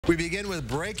We begin with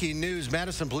breaking news.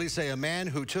 Madison police say a man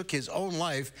who took his own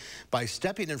life by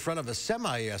stepping in front of a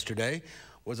semi yesterday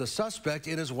was a suspect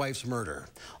in his wife's murder.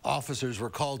 Officers were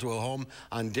called to a home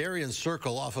on Darien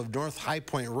Circle off of North High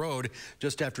Point Road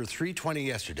just after 3:20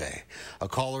 yesterday. A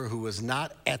caller who was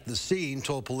not at the scene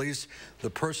told police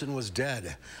the person was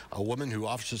dead. A woman who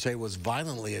officers say was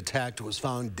violently attacked was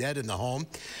found dead in the home.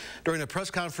 During a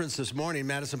press conference this morning,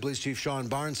 Madison Police Chief Sean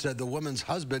Barnes said the woman's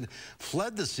husband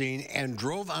fled the scene and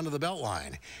drove onto the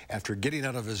Beltline. After getting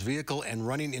out of his vehicle and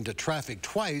running into traffic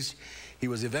twice, he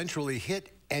was eventually hit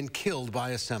and killed by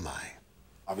a semi.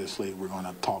 Obviously, we're going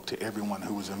to talk to everyone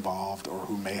who was involved or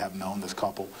who may have known this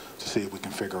couple to see if we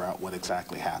can figure out what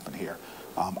exactly happened here.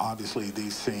 Obviously,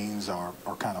 these scenes are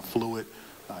kind of fluid.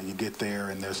 You get there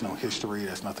and there's no history,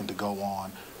 there's nothing to go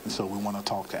on, and so we want to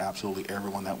talk to absolutely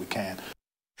everyone that we can.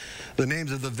 The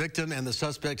names of the victim and the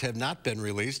suspect have not been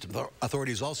released. The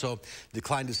authorities also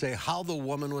declined to say how the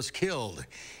woman was killed.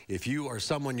 If you or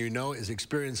someone you know is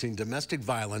experiencing domestic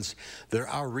violence, there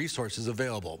are resources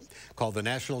available. Call the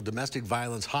National Domestic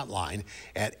Violence Hotline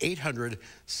at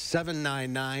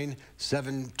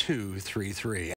 800-799-7233.